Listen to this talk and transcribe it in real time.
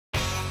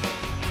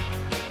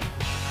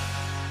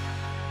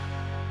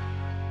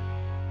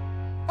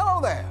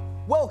Hello there.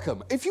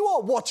 Welcome. If you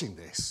are watching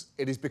this,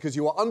 it is because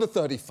you are under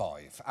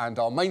 35, and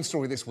our main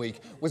story this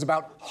week was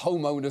about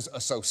homeowners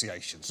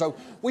associations. So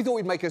we thought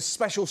we'd make a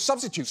special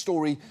substitute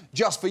story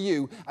just for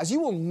you, as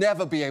you will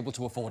never be able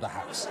to afford a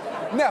house.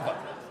 Never.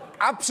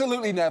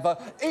 Absolutely never.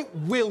 It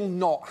will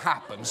not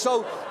happen.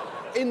 So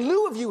in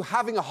lieu of you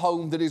having a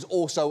home that is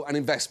also an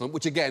investment,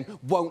 which again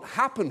won't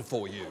happen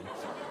for you,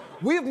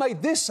 we have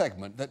made this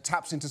segment that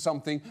taps into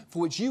something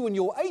for which you and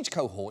your age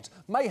cohort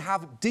may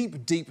have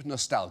deep, deep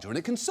nostalgia, and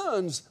it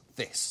concerns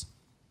this.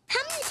 How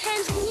many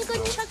times can you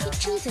go to Chuck E.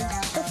 Cheese's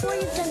before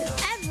you've done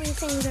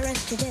everything there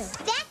is to do?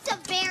 That's a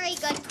very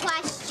good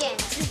question.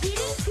 Does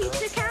eating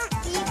pizza count?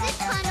 Leave the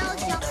tunnel,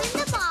 jump in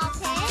the ball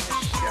pit.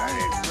 Got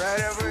it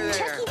right over there.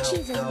 Chuck E.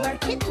 Cheese's where a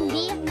kid can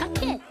be a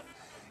kid.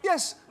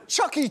 Yes,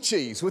 Chuck E.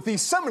 Cheese, with the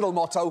seminal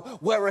motto,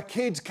 where a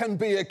kid can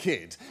be a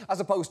kid, as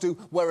opposed to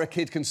where a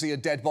kid can see a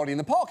dead body in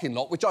the parking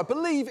lot, which I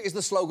believe is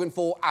the slogan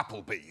for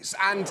Applebee's.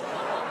 And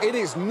it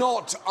is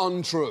not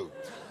untrue.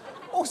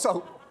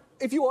 Also,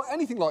 if you are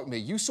anything like me,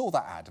 you saw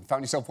that ad and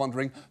found yourself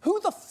wondering, who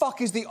the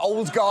fuck is the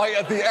old guy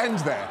at the end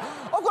there?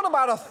 I've got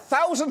about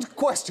 1,000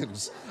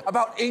 questions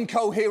about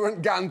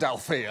incoherent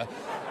Gandalf here.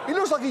 He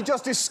looks like he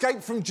just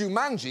escaped from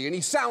Jumanji, and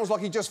he sounds like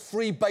he just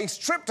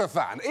freebased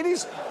tryptophan. It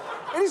is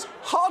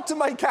hard to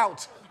make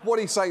out what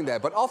he's saying there,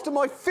 but after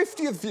my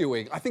 50th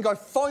viewing, I think I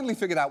finally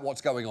figured out what's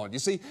going on. You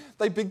see,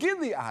 they begin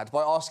the ad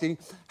by asking,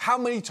 how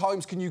many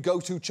times can you go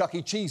to Chuck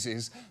E.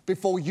 Cheese's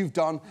before you've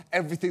done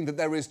everything that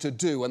there is to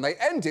do? And they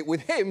end it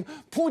with him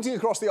pointing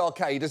across the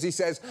arcade as he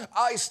says,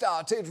 I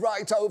started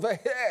right over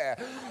here,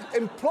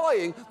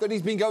 implying that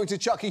he's been going to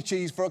Chuck E.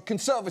 Cheese for a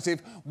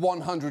conservative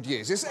 100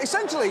 years. It's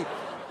essentially,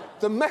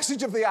 the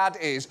message of the ad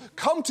is,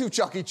 come to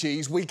Chuck E.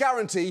 Cheese, we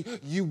guarantee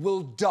you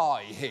will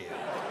die here.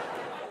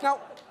 Now,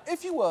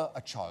 if you were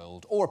a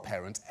child or a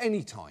parent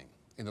any time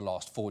in the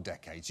last 4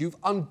 decades, you've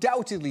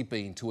undoubtedly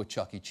been to a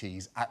Chuck E.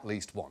 Cheese at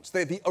least once.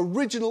 They're the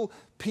original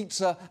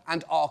pizza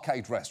and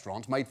arcade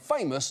restaurant made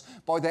famous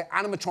by their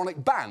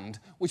animatronic band,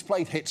 which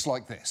played hits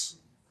like this.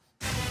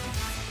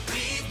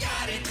 We've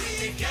got it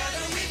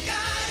together, we've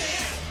got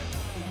it.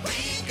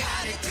 We've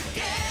got it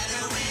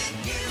together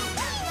with you.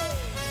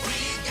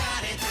 We've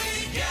got it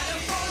together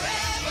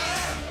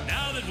forever.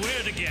 Now that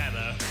we're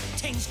together,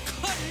 things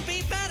couldn't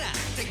be better.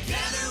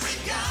 Together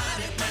we got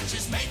it,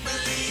 Munch's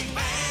Make-Believe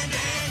Band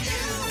and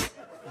you.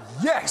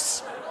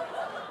 Yes!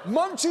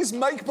 Munch's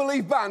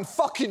Make-Believe Band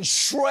fucking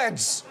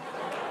shreds.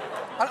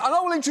 And I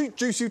will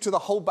introduce you to the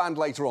whole band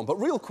later on, but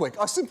real quick,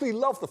 I simply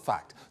love the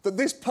fact that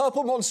this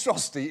purple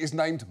monstrosity is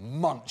named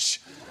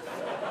Munch.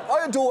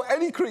 I adore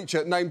any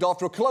creature named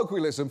after a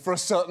colloquialism for a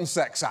certain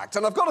sex act,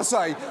 and I've got to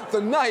say,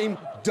 the name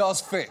does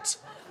fit.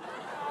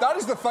 That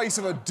is the face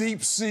of a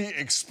deep-sea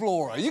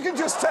explorer. You can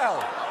just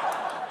tell.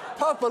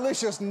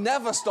 Purplicious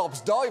never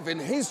stops diving.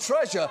 His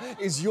treasure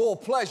is your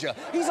pleasure.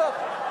 He's a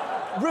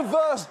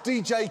reverse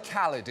DJ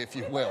Khaled, if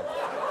you will.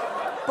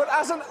 But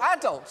as an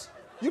adult,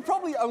 you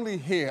probably only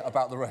hear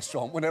about the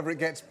restaurant whenever it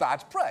gets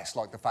bad press,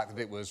 like the fact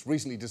that it was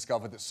recently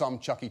discovered that some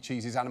Chuck E.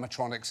 Cheese's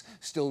animatronics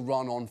still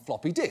run on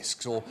floppy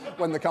disks, or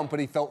when the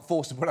company felt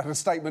forced to put out a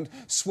statement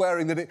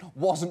swearing that it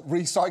wasn't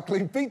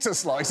recycling pizza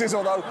slices,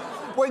 although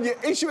when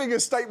you're issuing a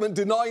statement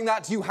denying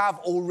that, you have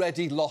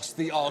already lost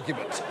the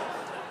argument.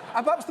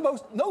 And perhaps the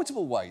most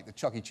notable way that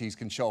Chuck E. Cheese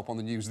can show up on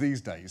the news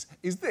these days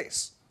is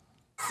this.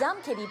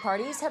 Some kiddie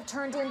parties have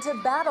turned into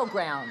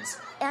battlegrounds,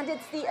 and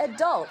it's the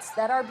adults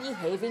that are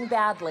behaving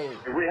badly.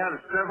 We have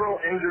several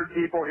injured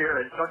people here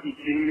at Chuck E.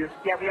 Cheese.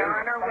 Yeah, we are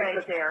on our way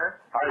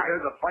there.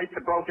 There's a fight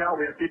that broke out.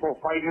 We have people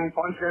fighting,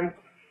 punching.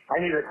 I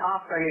need a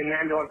cop, I need an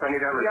ambulance, I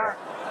need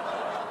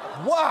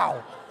everything.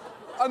 Wow!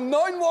 A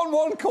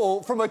 911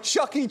 call from a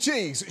Chuck E.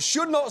 Cheese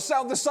should not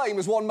sound the same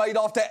as one made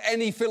after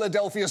any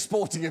Philadelphia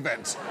sporting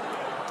event.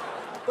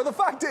 But the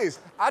fact is,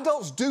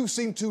 adults do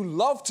seem to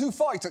love to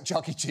fight at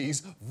Chuck E.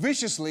 Cheese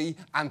viciously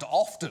and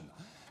often.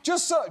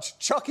 Just search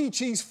Chuck E.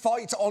 Cheese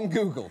fight on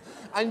Google,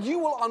 and you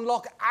will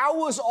unlock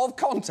hours of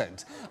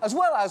content, as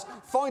well as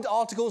find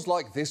articles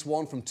like this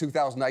one from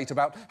 2008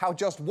 about how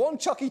just one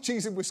Chuck E.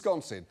 Cheese in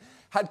Wisconsin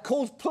had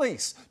called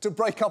police to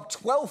break up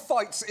 12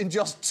 fights in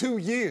just 2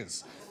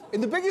 years. In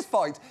the biggest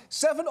fight,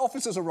 7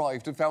 officers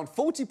arrived and found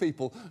 40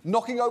 people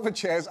knocking over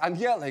chairs and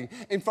yelling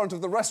in front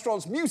of the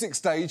restaurant's music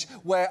stage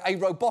where a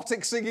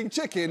robotic singing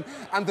chicken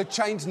and the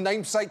chained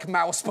namesake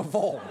mouse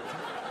perform.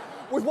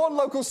 With one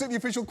local city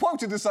official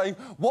quoted as saying,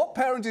 what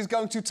parent is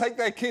going to take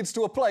their kids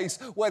to a place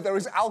where there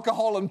is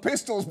alcohol and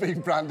pistols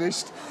being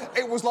brandished?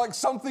 It was like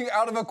something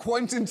out of a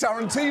Quentin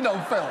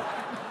Tarantino film.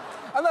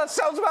 And that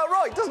sounds about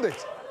right, doesn't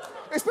it?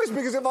 Especially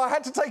because if I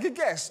had to take a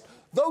guess,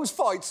 those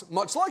fights,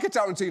 much like a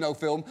Tarantino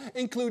film,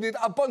 included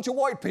a bunch of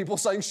white people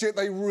saying shit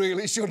they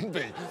really shouldn't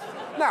be.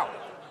 Now,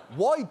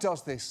 why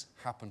does this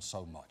happen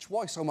so much?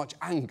 Why so much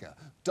anger,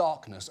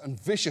 darkness and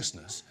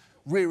viciousness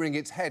rearing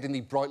its head in the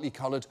brightly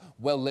coloured,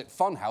 well-lit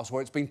funhouse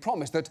where it's been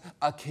promised that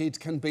a kid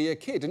can be a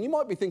kid? And you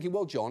might be thinking,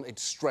 well, John,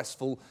 it's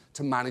stressful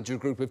to manage a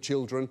group of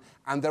children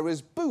and there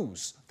is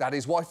booze. That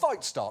is why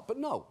fights start. But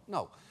no.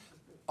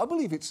 I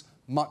believe it's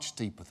much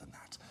deeper than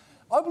that.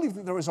 I believe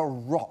that there is a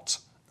rot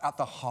at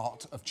the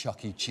heart of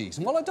Chuck E. Cheese.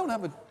 And while I don't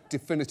have a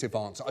definitive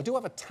answer, I do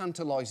have a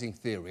tantalising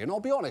theory. And I'll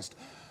be honest,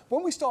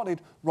 when we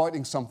started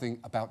writing something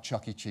about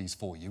Chuck E. Cheese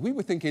for you, we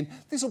were thinking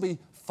this will be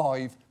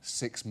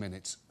 5-6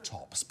 minutes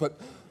tops. But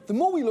the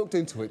more we looked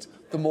into it,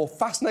 the more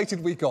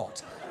fascinated we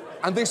got.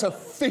 And this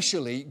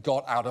officially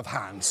got out of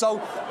hand.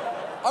 So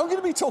I'm going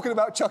to be talking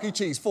about Chuck E.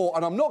 Cheese for,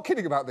 and I'm not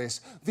kidding about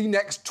this, the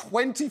next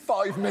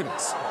 25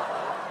 minutes.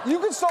 You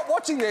can stop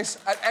watching this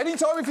at any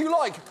time if you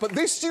like, but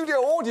this studio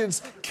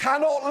audience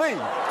cannot leave.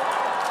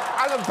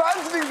 And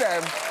abandoning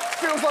them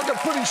feels like a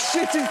pretty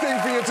shitty thing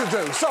for you to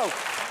do. So,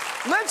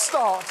 let's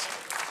start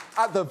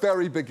at the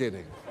very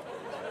beginning.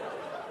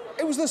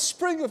 It was the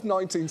spring of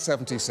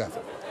 1977.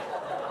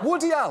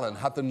 Woody Allen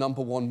had the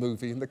 #1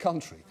 movie in the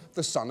country.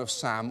 The Son of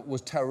Sam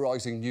was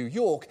terrorising New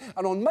York,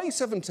 and on May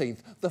 17th,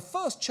 the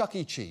first Chuck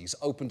E. Cheese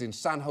opened in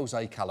San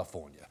Jose,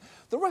 California.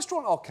 The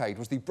restaurant arcade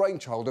was the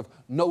brainchild of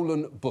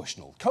Nolan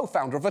Bushnell,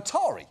 co-founder of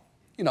Atari.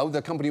 You know,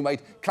 the company who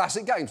made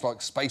classic games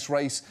like Space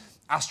Race,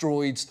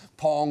 Asteroids,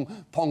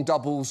 Pong, Pong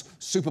Doubles,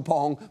 Super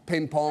Pong,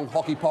 Ping Pong,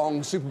 Hockey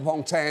Pong, Super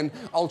Pong 10,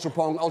 Ultra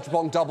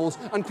Pong Doubles,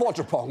 and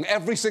Quadra Pong.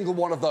 Every single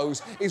one of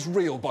those is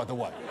real, by the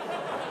way.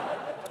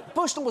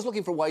 Bushnell was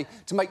looking for a way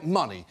to make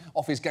money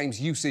off his game's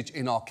usage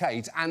in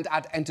arcades and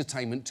add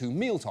entertainment to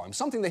mealtime,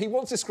 something that he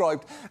once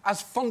described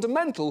as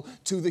fundamental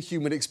to the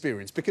human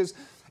experience. Because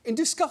in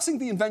discussing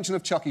the invention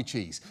of Chuck E.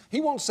 Cheese, he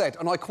once said,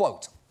 and I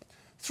quote,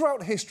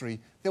 "Throughout history,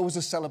 there was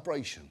a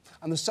celebration,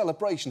 and the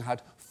celebration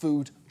had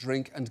food,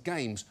 drink and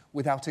games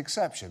without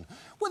exception.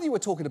 Whether you were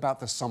talking about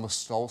the summer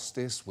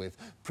solstice with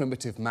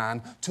primitive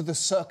man to the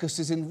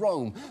circuses in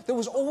Rome, there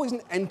was always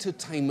an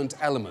entertainment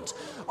element.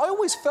 I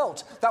always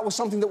felt that was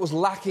something that was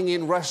lacking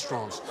in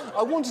restaurants.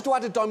 I wanted to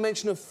add a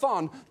dimension of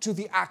fun to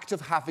the act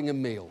of having a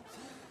meal."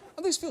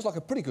 And this feels like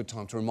a pretty good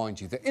time to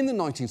remind you that in the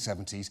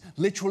 1970s,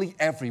 literally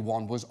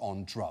everyone was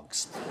on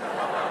drugs.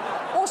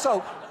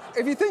 Also,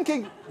 if you're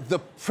thinking, the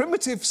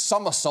primitive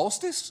summer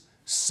solstice?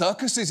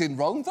 Circuses in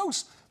Rome?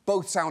 Those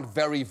both sound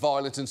very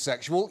violent and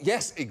sexual.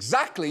 Yes,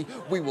 exactly.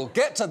 We will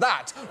get to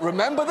that.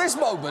 Remember this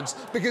moment,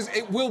 because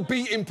it will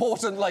be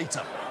important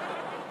later.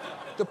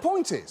 The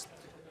point is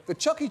that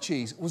Chuck E.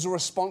 Cheese was a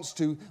response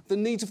to the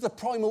needs of the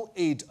primal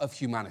id of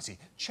humanity.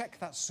 Check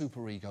that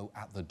superego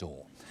at the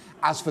door.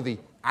 As for the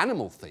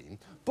animal theme,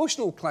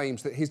 Bushnell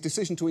claims that his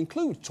decision to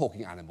include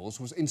talking animals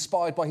was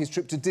inspired by his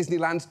trip to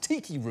Disneyland's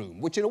Tiki Room,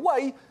 which in a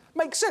way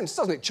makes sense,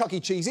 doesn't it? Chuck E.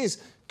 Cheese is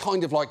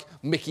kind of like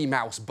Mickey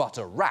Mouse but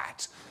a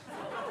rat.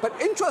 But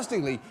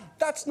interestingly,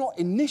 that's not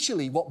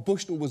initially what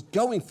Bushnell was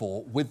going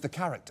for with the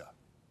character.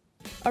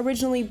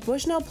 Originally,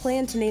 Bushnell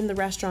planned to name the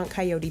restaurant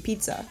Coyote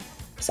Pizza,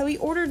 so he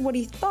ordered what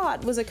he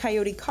thought was a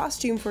coyote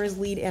costume for his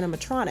lead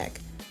animatronic.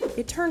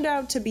 It turned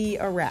out to be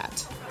a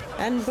rat,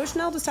 and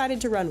Bushnell decided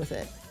to run with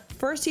it.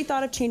 First, he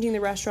thought of changing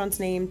the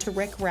restaurant's name to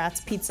Rick Rat's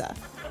Pizza,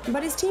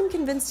 but his team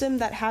convinced him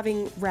that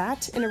having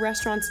rat in a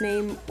restaurant's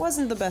name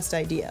wasn't the best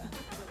idea,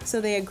 so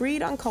they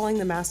agreed on calling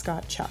the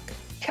mascot Chuck.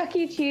 Chuck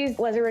E. Cheese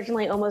was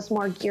originally almost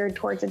more geared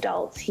towards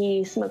adults.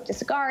 He smoked a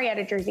cigar, he had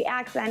a Jersey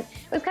accent.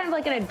 It was kind of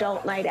like an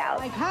adult night out.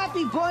 Like,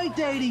 happy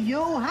birthday to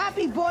you,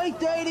 happy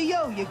birthday to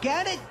you. You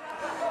get it?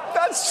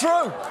 That's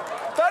true.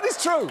 That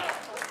is true.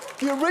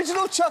 The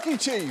original Chuck E.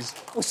 Cheese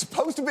was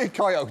supposed to be a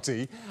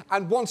coyote,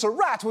 and once a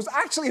rat was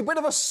actually a bit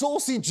of a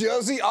saucy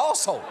Jersey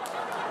arsehole.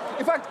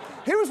 In fact,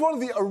 here is one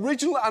of the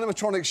original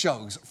animatronic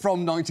shows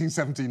from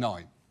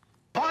 1979.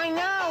 By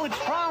now, it's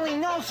probably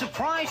no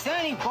surprise to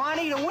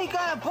anybody that we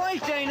got a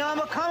birthday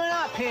number coming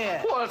up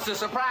here. Well, it's a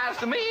surprise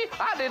to me.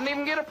 I didn't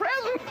even get a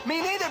present.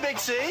 Me neither, Big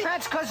C.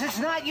 That's because it's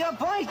not your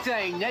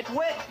birthday,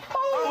 nitwit.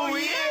 Oh,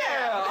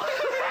 yeah!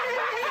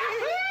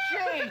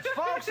 Jeez,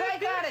 folks, I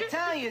gotta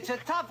tell you, it's a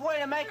tough way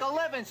to make a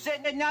living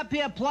sitting up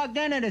here plugged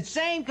into the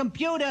same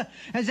computer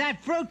as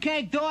that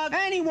fruitcake dog.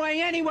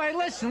 Anyway,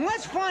 listen,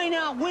 let's find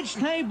out which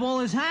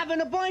table is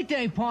having a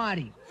birthday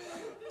party.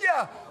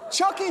 Yeah,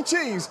 Chuck E.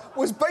 Cheese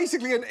was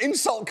basically an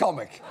insult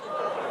comic.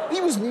 He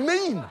was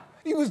mean.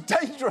 He was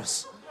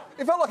dangerous.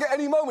 It felt like at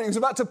any moment he was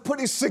about to put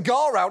his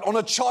cigar out on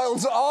a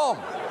child's arm.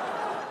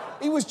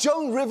 He was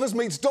Joan Rivers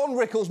meets Don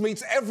Rickles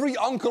meets every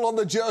uncle on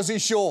the Jersey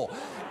Shore.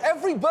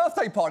 Every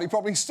birthday party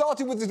probably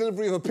started with the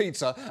delivery of a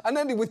pizza and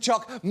ended with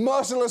Chuck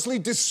mercilessly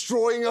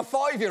destroying a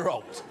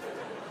 5-year-old.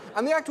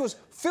 And the act was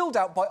filled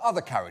out by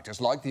other characters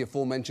like the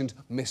aforementioned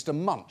Mr.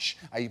 Munch,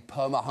 a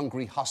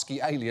perma-hungry husky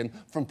alien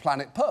from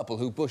Planet Purple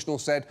who Bushnell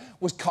said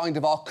was kind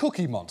of our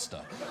cookie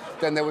monster.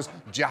 Then there was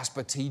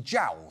Jasper T.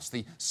 Jowls,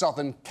 the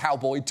southern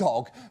cowboy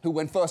dog who,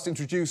 when first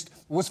introduced,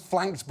 was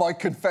flanked by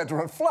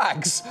Confederate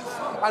flags,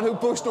 and who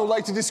Bushnell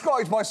later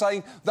described by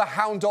saying the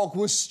hound dog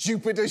was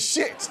stupid as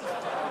shit.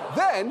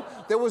 Then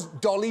there was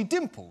Dolly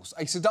Dimples,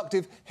 a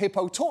seductive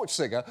hippo torch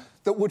singer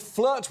that would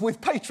flirt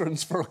with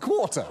patrons for a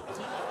quarter.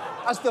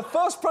 As the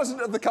first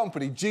president of the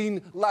company,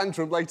 Jean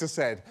Landrum, later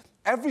said,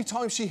 every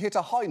time she hit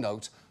a high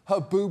note,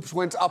 her boobs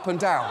went up and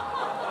down.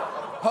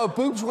 Her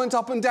boobs went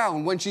up and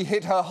down when she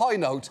hit her high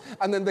note,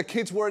 and then the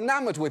kids were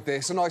enamoured with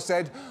this, and I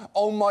said,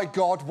 oh my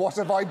God, what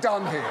have I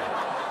done here?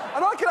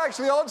 And I can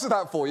actually answer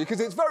that for you, because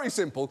it's very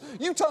simple.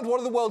 You turned one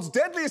of the world's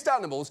deadliest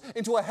animals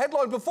into a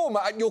headline performer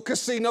at your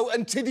casino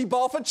and tiddy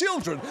bar for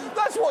children.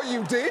 That's what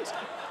you did.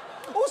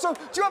 Also, do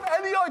you have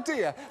any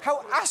idea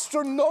how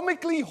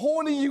astronomically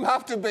horny you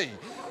have to be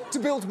to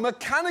build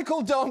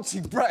mechanical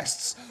dancing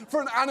breasts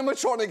for an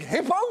animatronic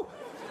hippo?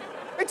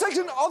 It takes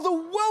an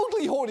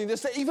otherworldly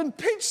horniness to even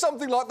pitch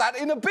something like that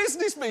in a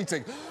business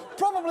meeting.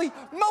 Probably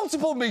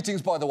multiple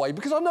meetings, by the way,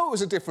 because I know it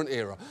was a different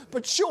era.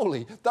 But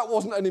surely that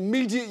wasn't an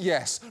immediate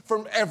yes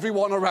from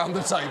everyone around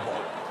the table.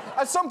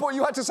 At some point,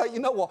 you had to say, you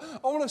know what,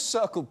 I want to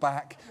circle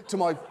back to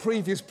my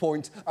previous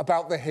point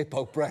about the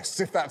hippo breasts,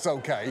 if that's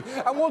OK.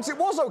 And once it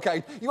was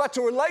OK, you had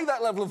to relay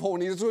that level of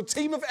horniness to a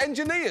team of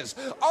engineers,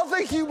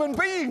 other human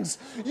beings.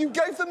 You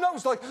gave them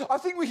notes like, I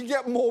think we can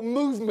get more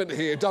movement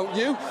here, don't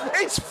you?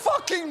 It's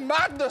fucking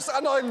madness,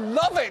 and I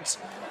love it.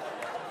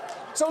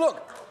 So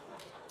look,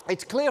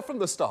 it's clear from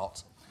the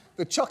start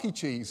that Chuck E.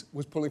 Cheese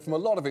was pulling from a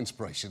lot of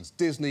inspirations: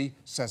 Disney,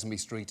 Sesame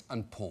Street,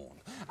 and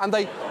porn. And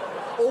they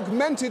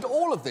augmented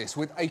all of this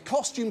with a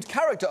costumed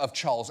character of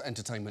Charles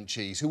Entertainment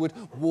Cheese who would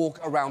walk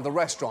around the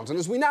restaurant. And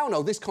as we now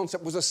know, this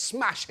concept was a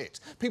smash hit.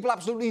 People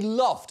absolutely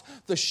loved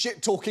the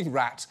shit-talking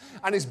rat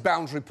and his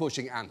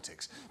boundary-pushing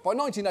antics. By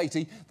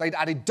 1980, they'd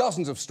added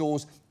dozens of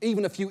stores,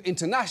 even a few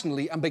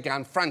internationally, and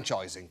began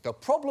franchising. The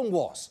problem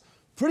was,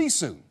 pretty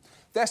soon,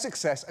 their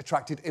success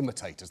attracted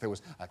imitators. There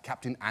was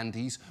Captain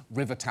Andy's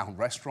Rivertown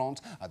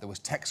Restaurant, there was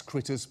Tex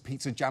Critter's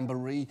Pizza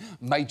Jamboree,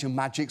 Major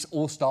Magic's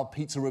All-Star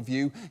Pizza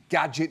Review,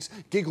 Gadget's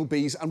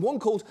Gigglebees, and one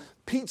called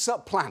Pizza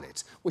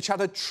Planet, which had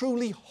a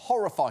truly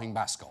horrifying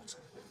mascot.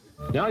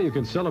 Now you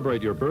can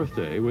celebrate your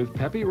birthday with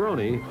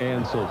Pepperoni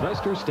and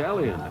Sylvester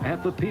Stallion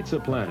at the Pizza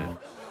Planet.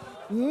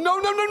 No,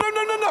 no, no, no,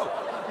 no, no,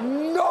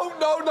 no! No,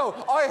 no,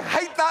 no! I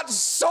hate that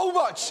so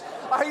much!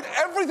 I hate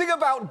everything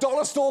about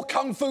Dollar Store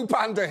Kung Fu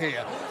Panda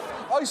here.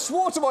 I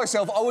swore to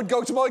myself I would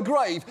go to my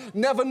grave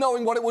never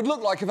knowing what it would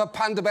look like if a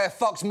panda bear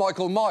fucked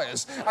Michael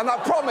Myers, and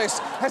that promise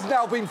has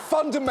now been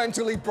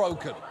fundamentally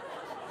broken.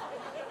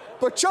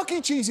 But Chuck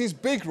E. Cheese's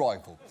big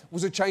rival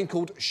was a chain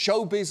called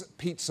Showbiz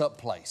Pizza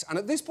Place, and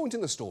at this point in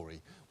the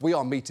story, we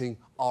are meeting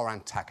our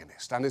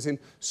antagonist. And as in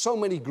so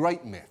many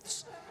great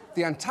myths,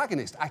 the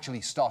antagonist actually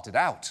started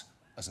out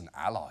as an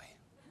ally.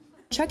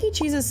 Chuck E.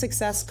 Cheese's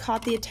success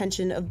caught the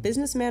attention of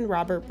businessman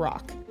Robert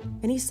Brock,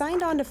 and he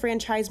signed on to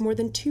franchise more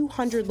than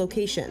 200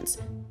 locations.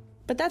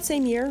 But that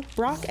same year,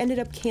 Brock ended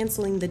up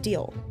canceling the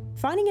deal,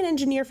 finding an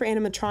engineer for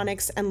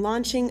animatronics and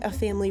launching a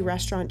family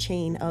restaurant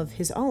chain of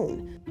his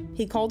own.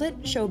 He called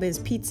it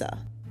Showbiz Pizza.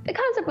 The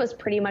concept was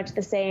pretty much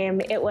the same.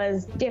 It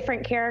was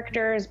different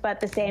characters, but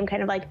the same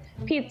kind of like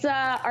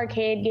pizza,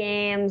 arcade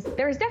games.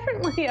 There was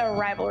definitely a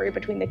rivalry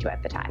between the two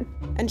at the time.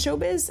 And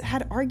Showbiz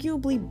had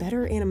arguably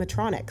better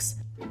animatronics.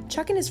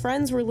 Chuck and his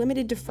friends were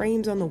limited to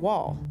frames on the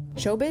wall.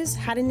 Showbiz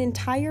had an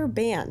entire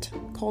band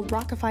called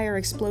Rockafire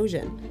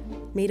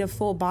Explosion, made of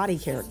full body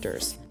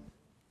characters.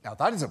 Now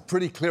that is a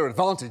pretty clear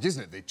advantage,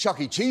 isn't it? The Chuck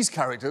E. Cheese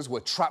characters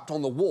were trapped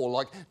on the wall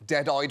like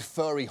dead-eyed,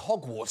 furry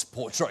Hogwarts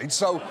portraits.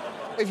 So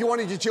if you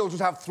wanted your children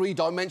to have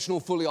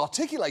three-dimensional, fully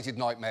articulated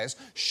nightmares,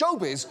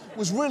 Showbiz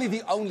was really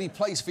the only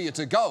place for you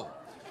to go.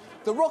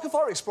 The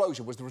Rockafire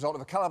Explosion was the result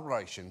of a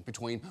collaboration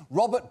between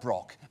Robert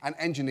Brock and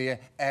engineer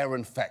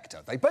Aaron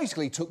Fechter. They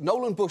basically took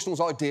Nolan Bushnell's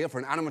idea for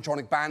an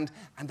animatronic band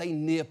and they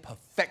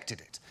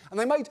near-perfected it. And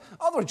they made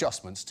other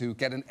adjustments to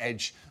get an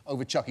edge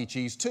over Chuck E.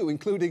 Cheese too,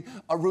 including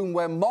a room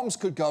where moms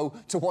could go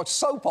to watch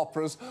soap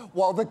operas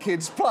while the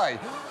kids play.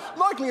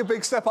 Likely a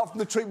big step up from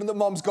the treatment that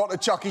moms got at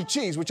Chuck E.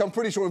 Cheese, which I'm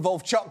pretty sure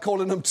involved Chuck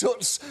calling them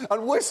toots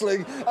and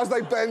whistling as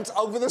they bent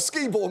over the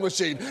skee-ball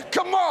machine.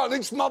 Come on,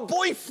 it's my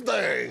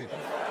birthday!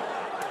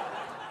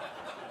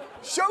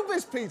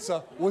 Showbiz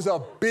Pizza was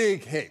a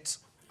big hit,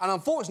 and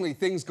unfortunately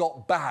things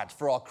got bad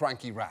for our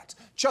cranky rat.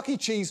 Chuck E.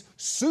 Cheese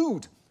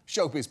sued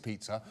Showbiz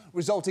Pizza,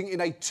 resulting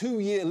in a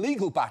 2-year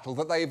legal battle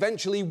that they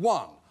eventually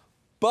won.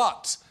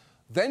 But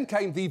then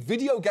came the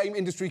video game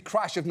industry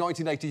crash of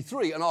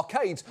 1983, and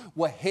arcades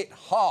were hit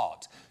hard.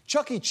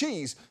 Chuck E.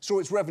 Cheese saw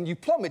its revenue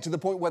plummet to the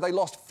point where they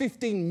lost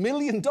 $15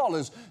 million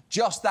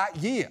just that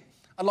year.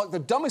 And like the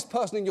dumbest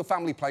person in your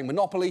family playing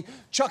Monopoly,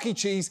 Chuck E.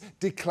 Cheese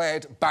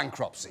declared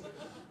bankruptcy.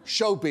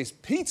 Showbiz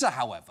Pizza,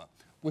 however,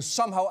 was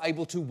somehow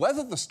able to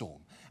weather the storm,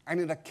 and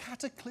in a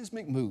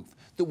cataclysmic move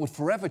that would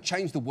forever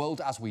change the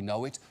world as we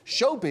know it,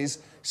 Showbiz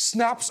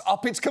snaps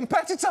up its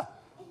competitor.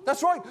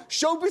 That's right,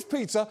 Showbiz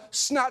Pizza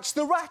snatched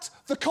the rat.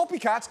 The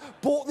copycat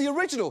bought the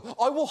original.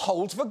 I will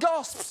hold for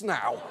gasps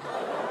now.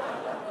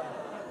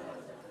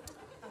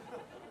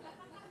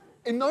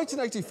 In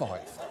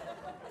 1985,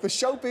 the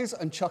Showbiz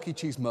and Chuck E.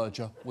 Cheese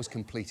merger was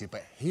completed,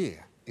 but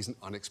here is an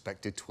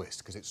unexpected twist,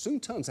 because it soon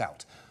turns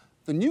out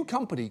the new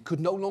company could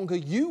no longer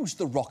use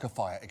the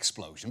Rockafire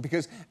Explosion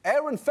because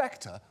Aaron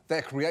Fechter,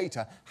 their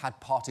creator, had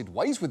parted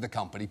ways with the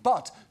company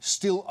but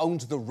still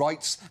owned the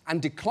rights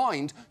and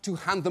declined to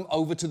hand them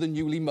over to the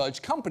newly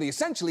merged company,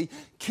 essentially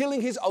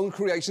killing his own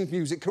creation's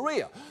music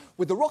career.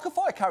 With the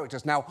Rockafire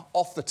characters now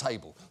off the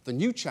table, the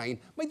new chain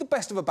made the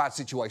best of a bad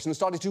situation and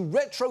started to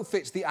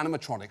retrofit the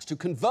animatronics to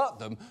convert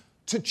them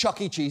to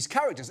Chuck E. Cheese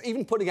characters,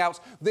 even putting out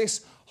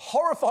this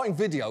horrifying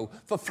video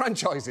for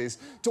franchises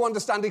to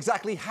understand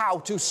exactly how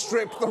to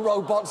strip the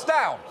robots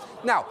down.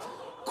 Now,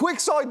 quick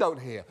side note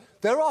here,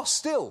 there are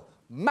still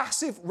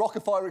massive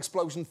Rock-afire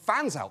Explosion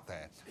fans out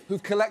there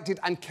who've collected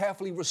and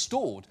carefully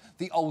restored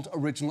the old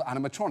original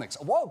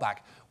animatronics. A while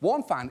back,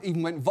 one fan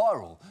even went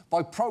viral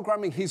by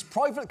programming his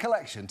private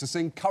collection to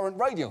sing current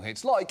radio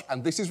hits like,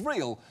 and this is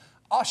real,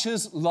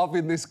 Usher's Love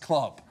in This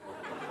Club.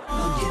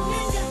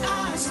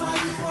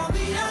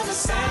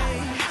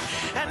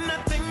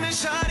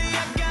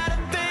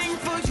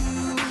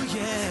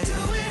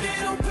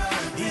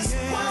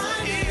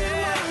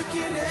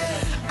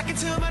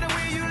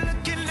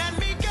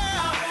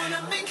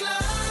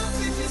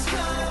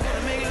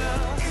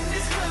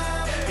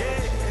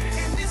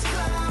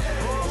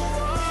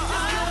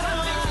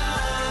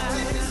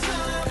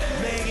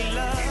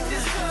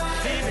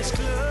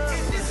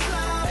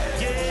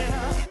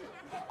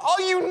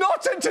 Are you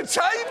not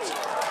entertained?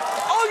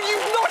 Are you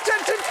not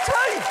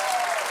entertained?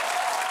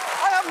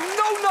 I have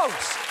no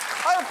notes.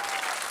 I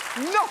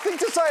have nothing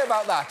to say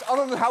about that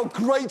other than how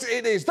great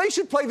it is. They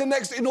should play the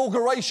next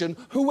inauguration,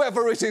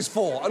 whoever it is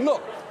for. And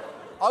look,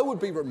 I would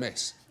be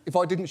remiss if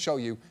I didn't show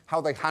you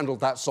how they handled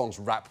that song's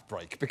rap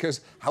break,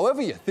 because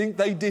however you think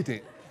they did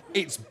it,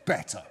 it's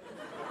better.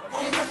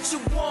 What you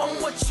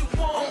want, what you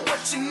want,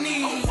 what you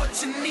need,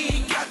 what you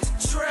need. Got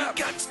to trap,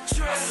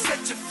 I'll set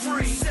you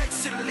free.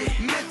 Sexually,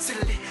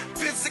 mentally,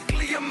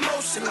 physically,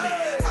 emotionally.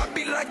 I'll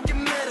be like your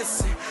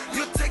medicine.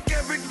 You'll take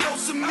every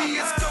dose of me.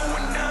 It's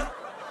going up.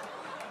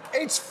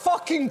 It's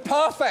fucking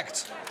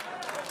perfect.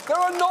 There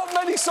are not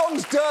many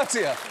songs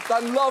dirtier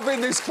than Love in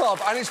This Club,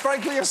 and it's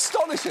frankly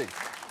astonishing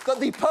that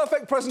the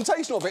perfect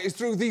presentation of it is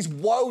through these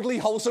wildly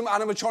wholesome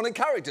animatronic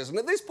characters. And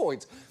at this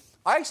point,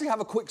 I actually have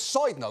a quick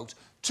side note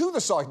to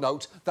the side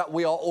note that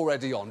we are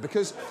already on,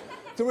 because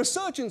the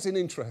resurgence in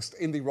interest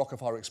in the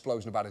Rock-afire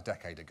Explosion about a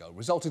decade ago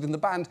resulted in the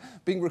band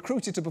being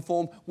recruited to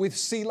perform with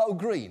CeeLo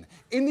Green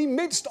in the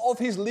midst of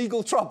his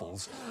legal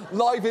troubles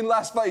live in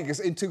Las Vegas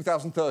in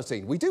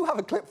 2013. We do have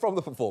a clip from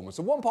the performance,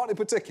 and one part in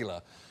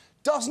particular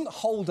doesn't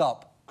hold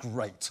up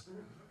great.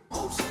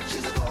 Got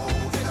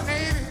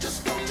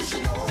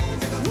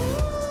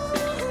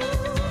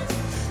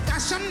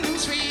some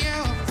news for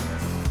you.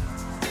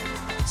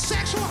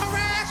 Sexual harassment.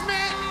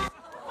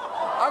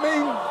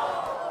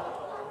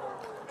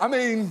 I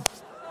mean,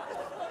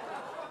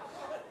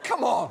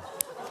 come on.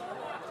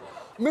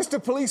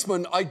 Mr.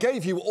 Policeman, I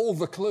gave you all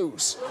the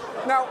clues.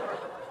 Now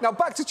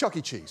back to Chuck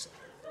E. Cheese.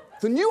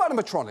 The new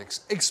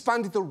animatronics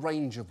expanded the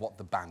range of what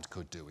the band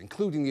could do,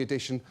 including the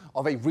addition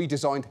of a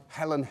redesigned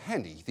Helen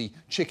Henny, the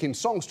chicken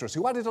songstress,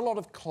 who added a lot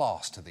of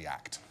class to the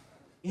act.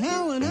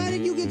 Helen, how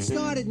did you get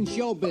started in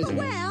show business?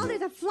 Well,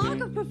 there's a flock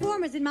of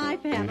performers in my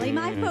family.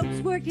 My folks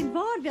worked in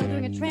vaudeville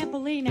doing a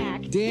trampoline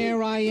act.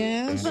 Dare I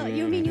ask? Well,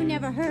 you mean you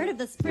never heard of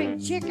the spring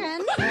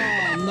chicken?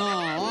 Oh,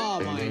 no.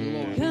 Oh, my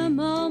Lord. Come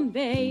on,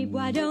 babe,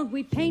 why don't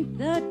we paint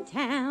the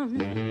town?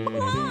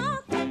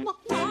 Walk,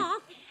 walk,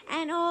 walk,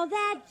 and all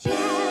that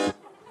jazz.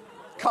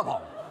 Come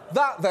on.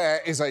 That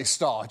there is a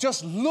star.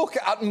 Just look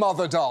at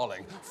Mother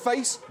Darling.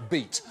 Face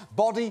beat,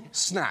 body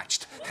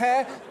snatched,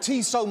 hair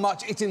teased so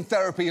much it's in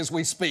therapy as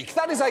we speak.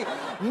 That is a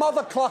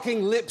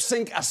mother-clucking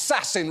lip-sync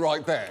assassin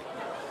right there.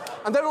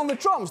 And then on the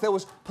drums there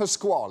was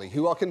Pasquale,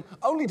 who I can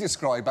only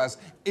describe as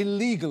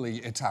illegally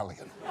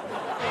Italian.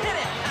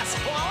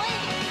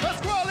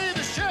 Pasquale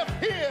the chef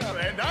here,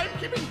 and I'm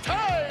keeping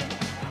time.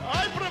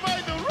 I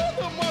provide the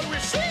rhythm while we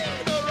sing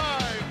the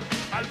rhyme.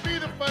 I'll be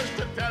the first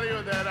to tell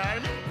you that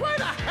I'm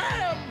quite a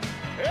ham.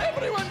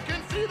 Everyone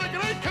can see the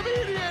great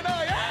comedian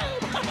I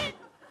am.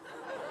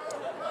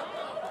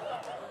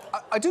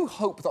 I do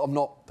hope that I'm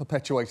not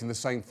perpetuating the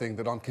same thing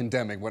that I'm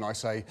condemning when I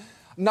say,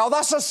 now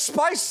that's a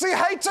spicy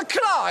hate to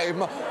crime.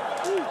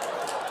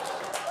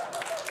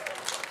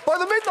 By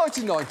the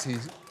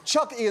mid-1990s,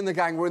 Chuck E. and the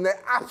gang were in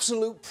their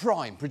absolute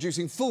prime,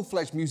 producing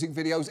full-fledged music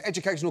videos,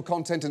 educational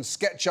content and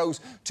sketch shows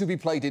to be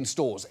played in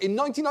stores. In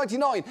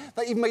 1999,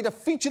 they even made a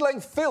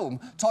feature-length film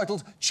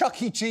titled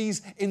Chuck E.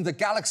 Cheese in the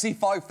Galaxy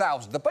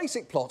 5000. The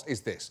basic plot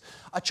is this.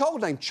 A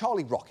child named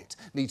Charlie Rocket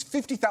needs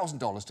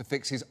 $50,000 to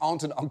fix his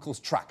aunt and uncle's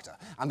tractor,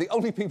 and the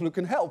only people who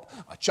can help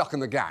are Chuck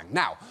and the gang.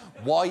 Now,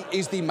 why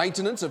is the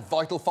maintenance of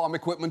vital farm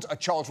equipment a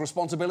child's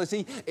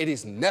responsibility? It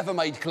is never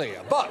made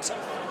clear, but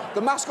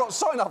the mascots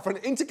sign up for an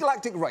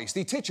intergalactic race,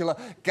 the titular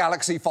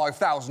Galaxy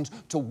 5000,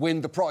 to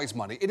win the prize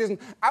money. It is an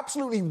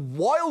absolutely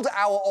wild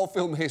hour of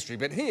film history,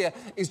 but here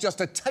is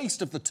just a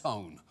taste of the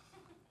tone.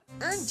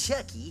 I'm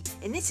Chucky,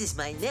 and this is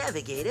my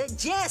navigator,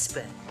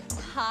 Jasper.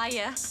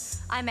 Hiya,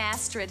 I'm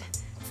Astrid.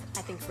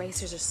 I think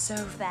racers are so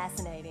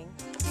fascinating.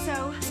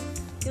 So,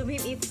 you'll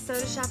meet me at the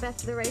soda shop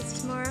after the race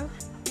tomorrow?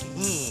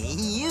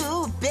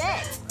 You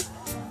bet.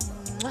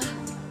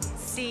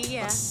 See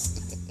ya.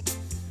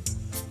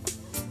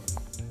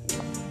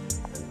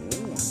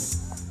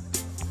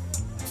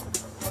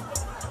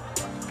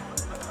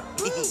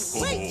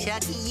 Wait,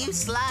 Chucky, you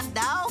slot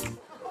dog?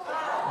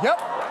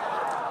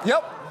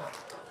 Yep.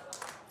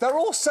 They're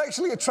all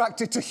sexually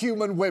attracted to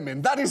human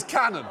women. That is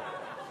canon.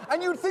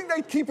 And you'd think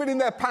they'd keep it in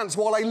their pants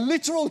while a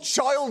literal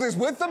child is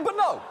with them, but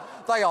no.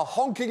 They are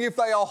honking if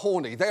they are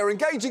horny. They are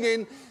engaging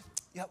in...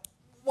 Yeah,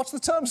 what's the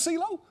term,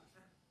 CeeLo?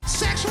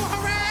 Sexual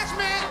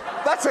harassment!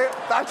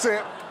 That's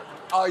it.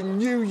 I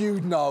knew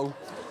you'd know.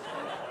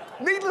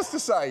 Needless to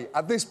say,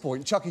 at this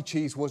point, Chuck E.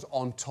 Cheese was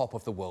on top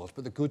of the world.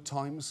 But the good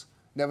times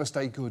never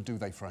stay good, do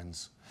they,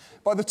 friends?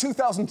 By the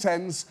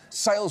 2010s,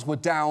 sales were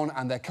down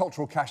and their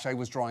cultural cachet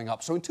was drying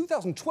up. So in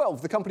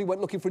 2012, the company went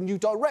looking for a new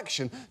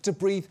direction to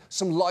breathe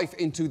some life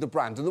into the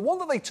brand. And the one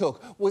that they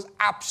took was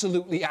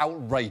absolutely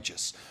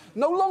outrageous.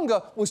 No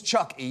longer was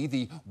Chuck E.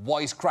 the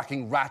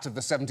wisecracking rat of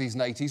the 70s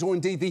and 80s, or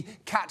indeed the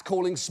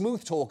cat-calling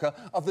smooth talker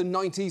of the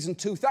 90s and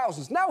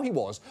 2000s. Now he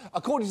was,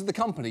 according to the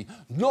company,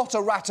 not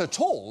a rat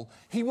at all.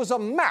 He was a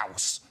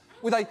mouse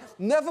with a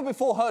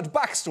never-before-heard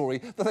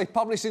backstory that they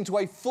published into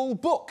a full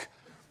book.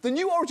 The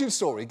new origin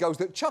story goes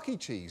that Chuck E.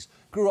 Cheese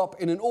grew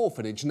up in an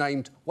orphanage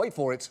named, wait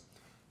for it,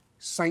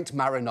 Saint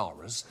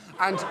Marinara's,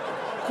 and,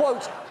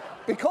 quote,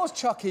 because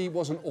Chuck E.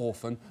 was an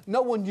orphan,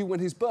 no one knew when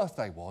his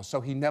birthday was,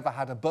 so he never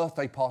had a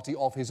birthday party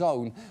of his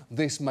own.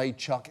 This made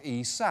Chuck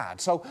E.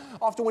 sad. So,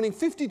 after winning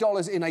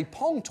 $50 in a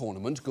Pong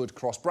tournament, good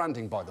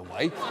cross-branding, by the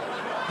way,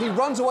 he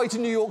runs away to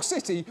New York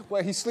City,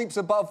 where he sleeps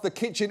above the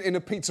kitchen in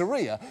a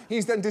pizzeria.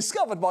 He's then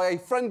discovered by a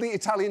friendly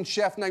Italian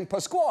chef named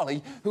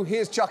Pasquale, who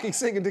hears Chuck E.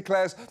 sing and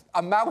declares,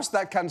 "A mouse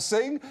that can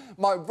sing?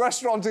 My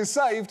restaurant is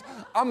saved.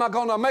 I'm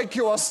gonna make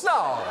you a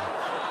star."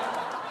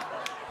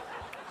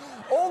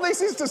 All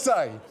this is to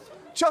say,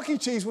 Chuck E.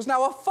 Cheese was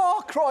now a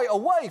far cry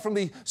away from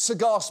the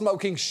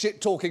cigar-smoking,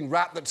 shit-talking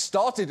rat that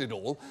started it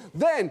all.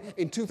 Then,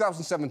 in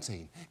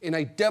 2017, in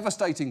a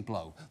devastating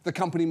blow, the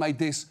company made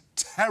this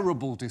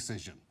terrible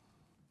decision.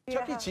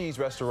 Chuck E. Cheese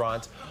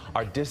restaurants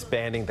are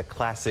disbanding the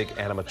classic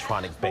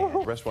animatronic band. The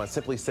restaurant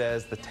simply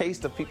says the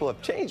taste of people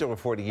have changed over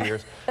 40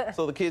 years,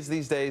 so the kids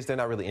these days, they're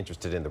not really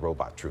interested in the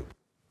robot troupe.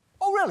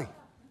 Oh, really?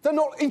 They're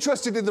not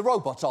interested in the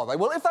robots, are they?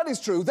 Well, if that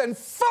is true, then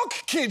fuck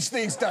kids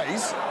these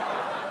days.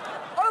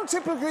 I don't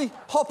typically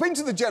hop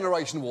into the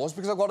generation wars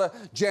because I've got a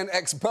Gen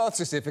X birth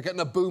certificate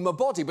and a boomer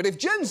body. But if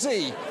Gen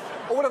Z,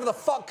 or whatever the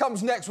fuck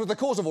comes next with the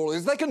cause of all of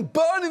this, they can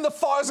burn in the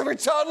fires of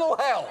eternal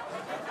hell.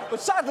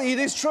 But sadly, it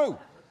is true.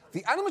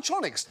 The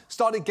animatronics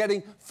started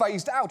getting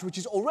phased out, which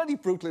is already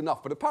brutal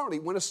enough. But apparently,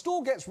 when a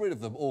store gets rid of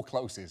them or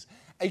closes,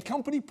 a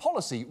company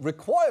policy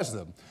requires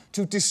them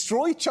to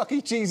destroy Chuck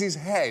E. Cheese's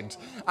head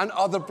and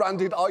other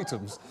branded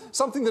items,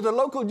 something that a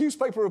local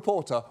newspaper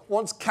reporter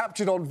once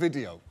captured on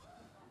video.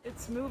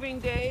 It's moving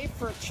day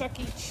for Chuck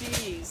E.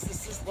 Cheese.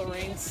 This is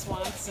Lorraine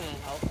Swanson,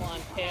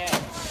 Oakland Pitch.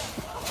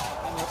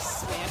 And we're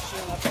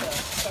smashing up the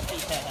Chuck E.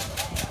 head.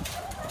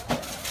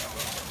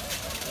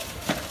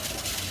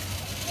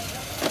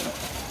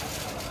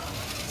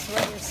 It's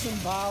rather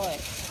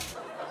symbolic.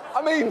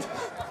 I mean,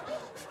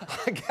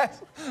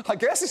 I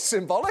guess it's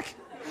symbolic.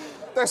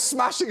 They're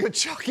smashing a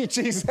Chuck E.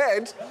 Cheese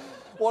head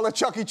while a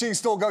Chuck E. Cheese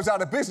store goes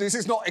out of business.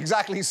 It's not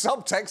exactly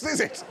subtext,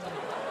 is it?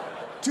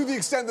 To the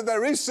extent that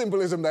there is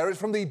symbolism there, it's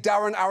from the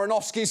Darren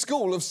Aronofsky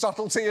school of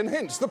subtlety and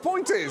hints. The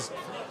point is,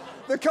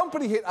 the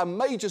company hit a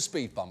major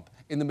speed bump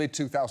in the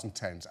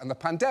mid-2010s, and the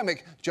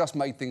pandemic just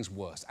made things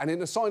worse. And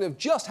in a sign of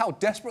just how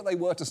desperate they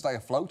were to stay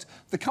afloat,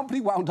 the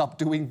company wound up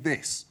doing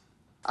this.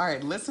 All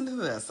right, listen to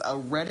this. A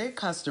Reddit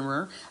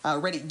customer,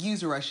 Reddit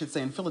user, I should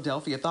say, in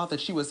Philadelphia, thought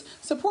that she was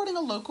supporting a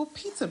local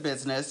pizza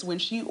business when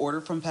she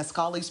ordered from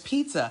Pasquale's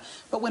Pizza.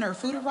 But when her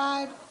food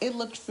arrived, it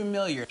looked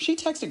familiar. She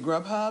texted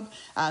Grubhub,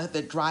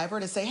 the driver,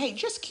 to say, hey,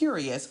 just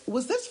curious,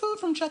 was this food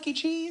from Chuck E.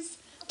 Cheese?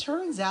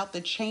 Turns out the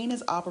chain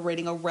is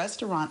operating a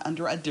restaurant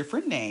under a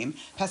different name,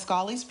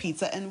 Pasquale's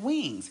Pizza and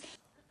Wings.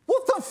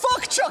 What the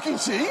fuck, Chuck E.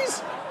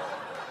 Cheese?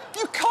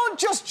 You can't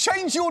just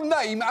change your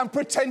name and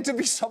pretend to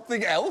be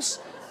something else.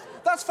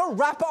 That's for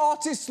rap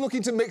artists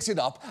looking to mix it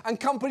up and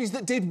companies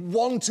that did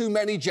one too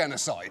many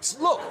genocides.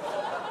 Look,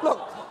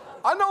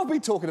 I know I've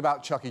been talking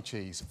about Chuck E.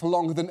 Cheese for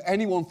longer than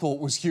anyone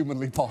thought was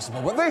humanly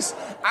possible, but this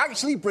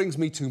actually brings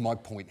me to my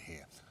point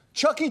here.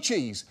 Chuck E.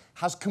 Cheese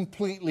has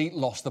completely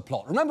lost the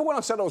plot. Remember when I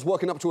said I was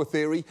working up to a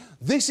theory?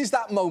 This is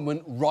that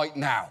moment right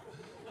now.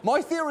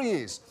 My theory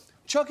is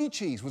Chuck E.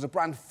 Cheese was a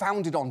brand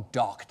founded on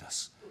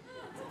darkness.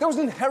 There was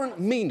an inherent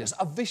meanness,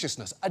 a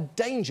viciousness, a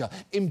danger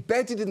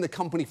embedded in the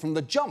company from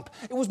the jump.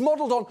 It was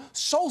modelled on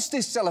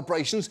solstice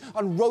celebrations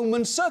and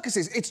Roman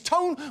circuses. Its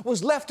tone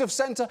was left of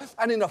centre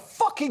and in a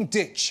fucking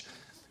ditch.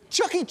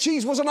 Chuck E.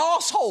 Cheese was an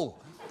arsehole.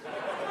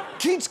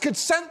 Kids could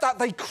scent that.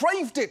 They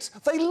craved it.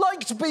 They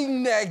liked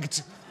being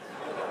negged.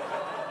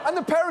 And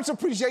the parents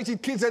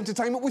appreciated kids'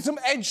 entertainment with some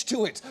edge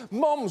to it.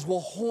 Moms were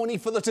horny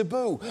for the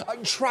taboo,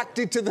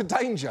 attracted to the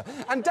danger.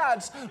 And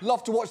dads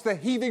loved to watch the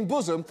heaving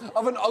bosom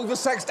of an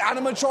oversexed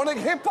animatronic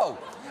hippo.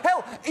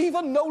 Hell,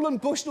 even Nolan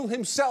Bushnell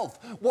himself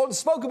once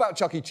spoke about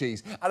Chuck E.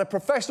 Cheese at a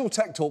professional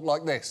tech talk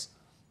like this.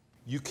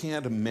 You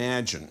can't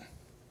imagine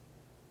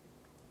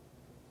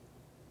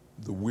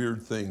the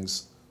weird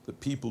things that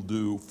people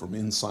do from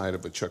inside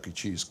of a Chuck E.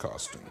 Cheese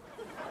costume.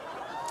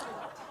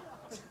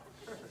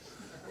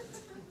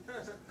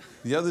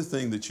 The other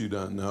thing that you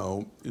don't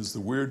know is the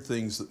weird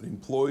things that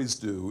employees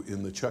do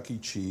in the Chuck E.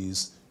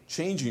 Cheese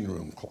changing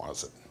room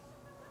closet.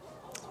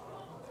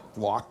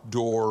 Locked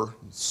door,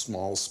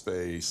 small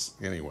space,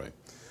 anyway.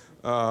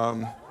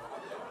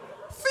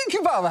 Think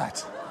about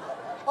that.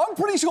 I'm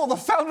pretty sure the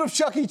founder of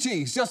Chuck E.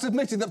 Cheese just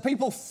admitted that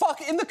people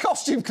fuck in the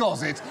costume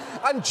closet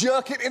and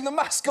jerk it in the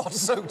mascot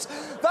suit.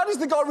 That is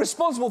the guy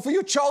responsible for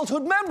your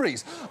childhood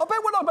memories. I bet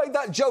when I made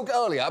that joke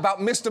earlier about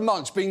Mr.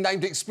 Munch being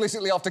named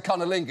explicitly after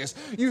cunnilingus,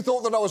 you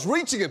thought that I was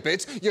reaching a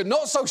bit. You're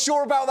not so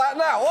sure about that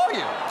now, are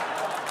you?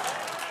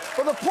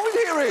 But the point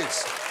here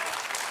is,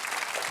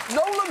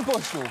 Nolan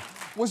Bushnell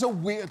was a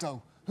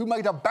weirdo who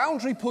made a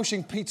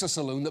boundary-pushing pizza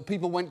saloon that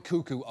people went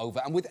cuckoo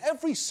over, and with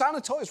every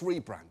sanitised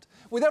rebrand,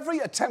 with every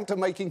attempt at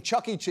making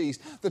Chuck E. Cheese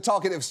the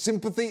target of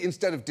sympathy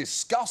instead of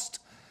disgust,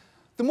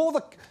 the more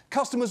the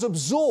customers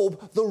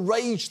absorb the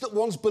rage that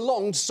once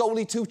belonged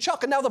solely to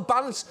Chuck, and now the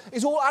balance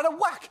is all out of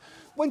whack.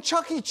 When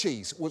Chuck E.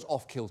 Cheese was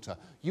off-kilter,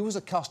 you as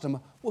a customer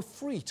were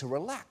free to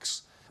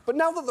relax. But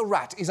now that the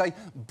rat is a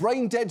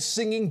brain-dead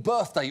singing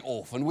birthday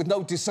orphan with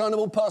no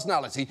discernible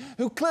personality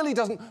who clearly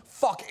doesn't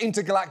fuck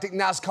intergalactic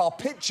NASCAR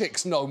pit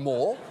chicks no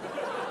more,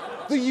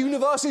 the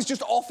universe is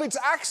just off its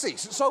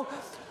axis. So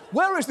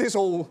where is this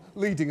all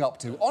leading up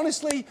to?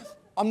 Honestly,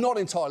 I'm not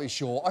entirely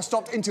sure. I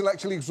stopped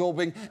intellectually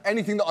absorbing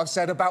anything that I've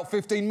said about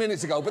 15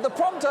 minutes ago, but the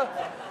prompter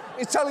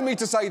is telling me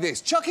to say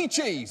this. Chuck E.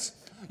 Cheese,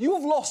 you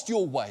have lost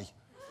your way.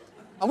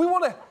 And we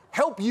want to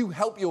help you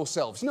help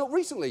yourselves. You know,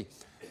 recently,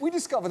 we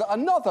discovered that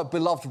another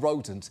beloved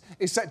rodent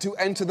is set to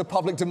enter the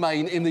public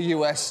domain in the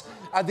US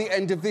at the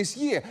end of this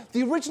year.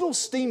 The original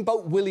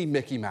Steamboat Willie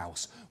Mickey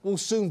Mouse will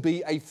soon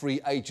be a free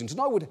agent, and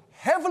I would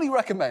heavily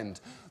recommend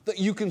that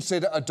you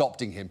consider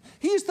adopting him.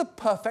 He is the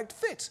perfect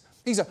fit.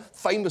 He's a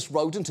famous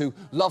rodent who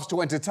loves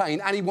to entertain,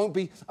 and he won't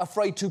be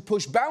afraid to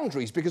push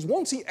boundaries, because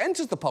once he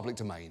enters the public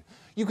domain,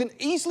 you can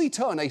easily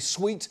turn a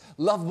sweet,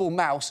 lovable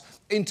mouse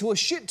into a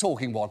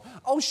shit-talking one.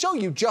 I'll show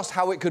you just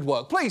how it could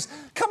work. Please,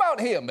 come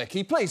out here,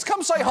 Mickey. Please,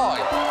 come say hi.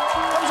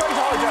 Come say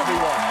hi to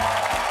everyone.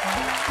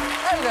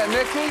 Hey there,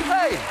 Mickey.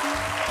 Hey.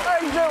 How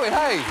you doing?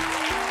 Hey.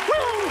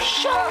 Where's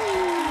Shelley?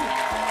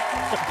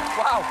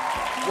 Wow.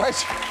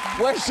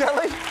 Where's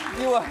Shelley?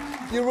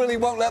 You really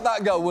won't let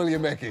that go, will you,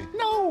 Mickey?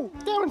 No,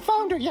 they haven't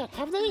found her yet,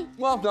 have they?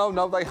 Well,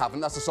 no, they haven't.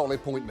 That's a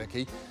solid point,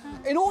 Mickey.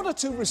 In order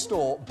to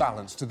restore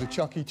balance to the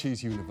Chuck E.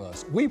 Cheese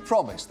universe, we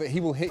promise that he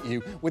will hit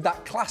you with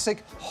that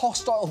classic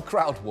hostile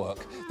crowd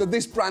work that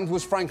this brand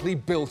was frankly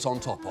built on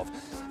top of.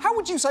 How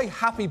would you say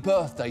happy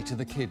birthday to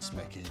the kids,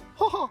 Mickey?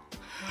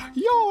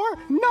 You're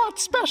not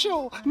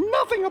special.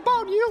 Nothing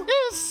about you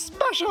is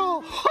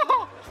special.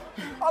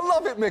 I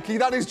love it, Mickey.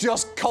 That is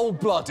just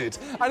cold-blooded.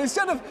 And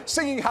instead of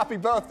singing happy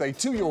birthday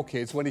to your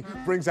kids when he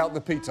brings out the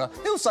pizza,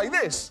 he'll say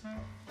this.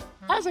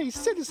 As a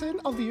citizen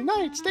of the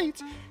United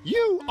States,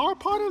 you are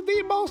part of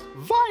the most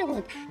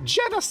violent,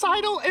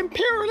 genocidal,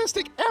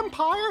 imperialistic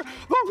empire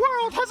the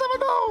world has ever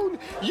known.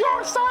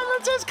 Your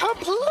silence is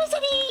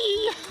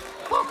complicity.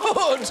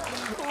 Good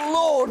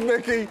Lord,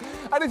 Mickey.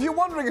 And if you're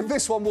wondering if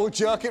this one will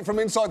jerk it from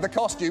inside the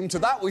costume, to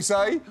that we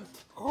say...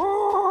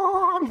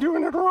 Oh, I'm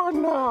doing it right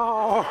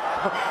now.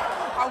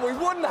 And we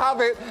wouldn't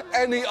have it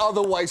any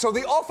other way. So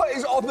the offer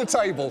is on the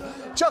table.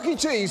 Chuck E.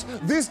 Cheese,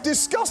 this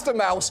disguster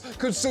mouse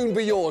could soon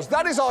be yours.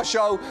 That is our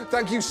show.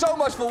 Thank you so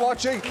much for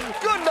watching.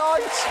 Good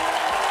night.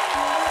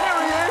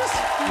 Here he is.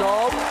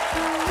 Nom.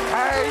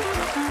 Hey,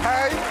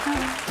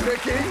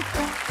 Mickey.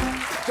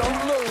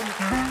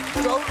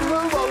 Don't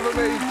move over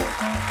me.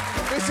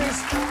 This is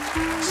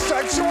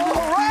sexual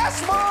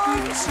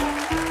harassment.